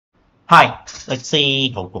Hi, let's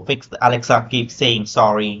see how to fix the Alexa keeps saying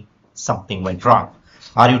sorry, something went wrong.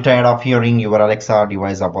 Are you tired of hearing your Alexa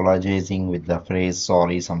device apologizing with the phrase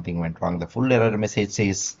sorry, something went wrong? The full error message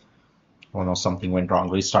says, oh no, something went wrong.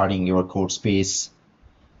 Restarting your code space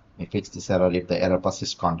may fix this error if the error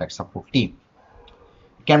persists. Contact support team.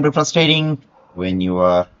 It can be frustrating when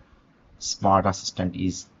your smart assistant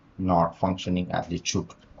is not functioning as it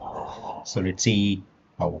should. So let's see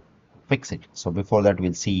how to fix it. So before that,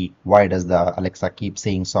 we'll see why does the Alexa keep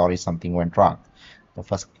saying sorry, something went wrong. The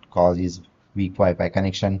first cause is weak Wi-Fi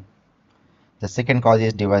connection. The second cause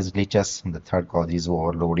is device glitches. And the third cause is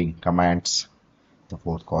overloading commands. The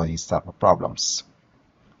fourth cause is server problems.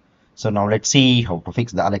 So now let's see how to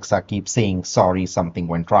fix the Alexa keep saying sorry, something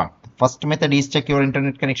went wrong. The first method is check your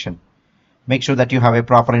internet connection. Make sure that you have a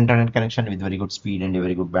proper internet connection with very good speed and a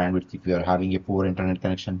very good bandwidth. If you are having a poor internet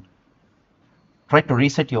connection, try to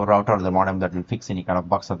reset your router or the modem. That will fix any kind of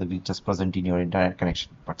bugs or the glitches present in your internet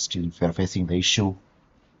connection. But still, if you are facing the issue,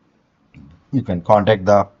 you can contact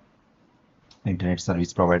the internet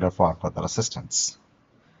service provider for further assistance.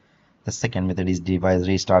 The second method is device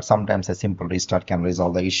restart. Sometimes a simple restart can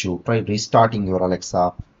resolve the issue. Try restarting your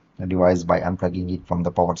Alexa device by unplugging it from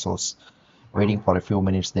the power source, waiting for a few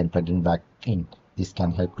minutes, then plugging back in. This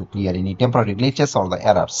can help to clear any temporary glitches or the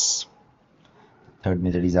errors. Third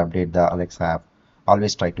method is update the Alexa app.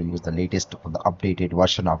 Always try to use the latest or the updated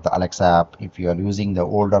version of the Alexa app. If you are using the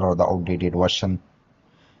older or the outdated version,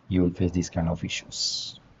 you will face these kind of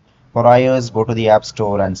issues. For iOS, go to the App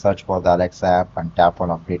Store and search for the Alexa app and tap on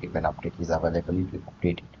update if an update is available. It will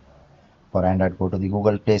update it. For Android, go to the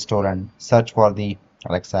Google Play Store and search for the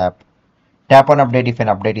Alexa app. Tap on update if an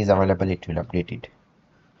update is available. It will update it.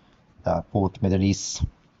 The fourth method is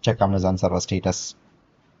check Amazon server status.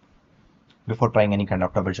 Before trying any kind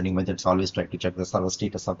of troubleshooting methods, always try to check the server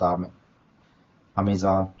status of the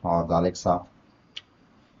Amazon or the Alexa.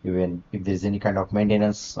 Even if there is any kind of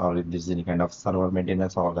maintenance or if there is any kind of server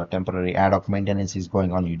maintenance or the temporary ad hoc maintenance is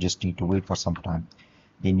going on, you just need to wait for some time.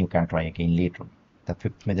 Then you can try again later. The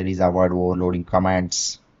fifth method is avoid overloading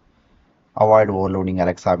commands. Avoid overloading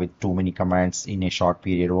Alexa with too many commands in a short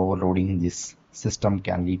period. Overloading this system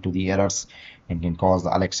can lead to the errors and can cause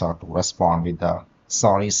the Alexa to respond with the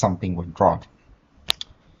sorry, something went wrong.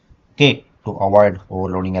 Okay, to avoid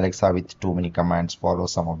overloading Alexa with too many commands, follow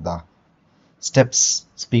some of the steps.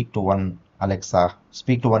 Speak to one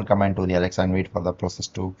command to the Alexa and wait for the process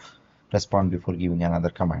to respond before giving another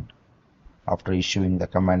command. After issuing the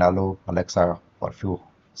command, allow Alexa for a few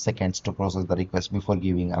seconds to process the request before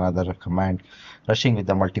giving another command. Rushing with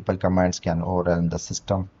the multiple commands can overwhelm the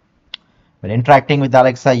system. When interacting with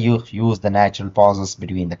Alexa, you use the natural pauses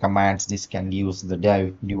between the commands. This can use the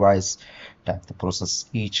device to process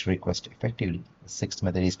each request effectively. The sixth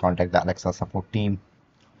method is contact the Alexa support team.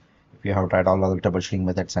 If you have tried all other troubleshooting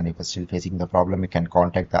methods and if you're still facing the problem, you can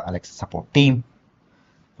contact the Alexa support team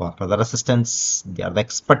for further assistance. They are the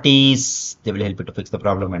expertise. They will help you to fix the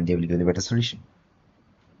problem and they will give you the better solution.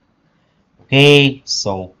 Okay,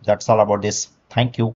 so that's all about this. Thank you.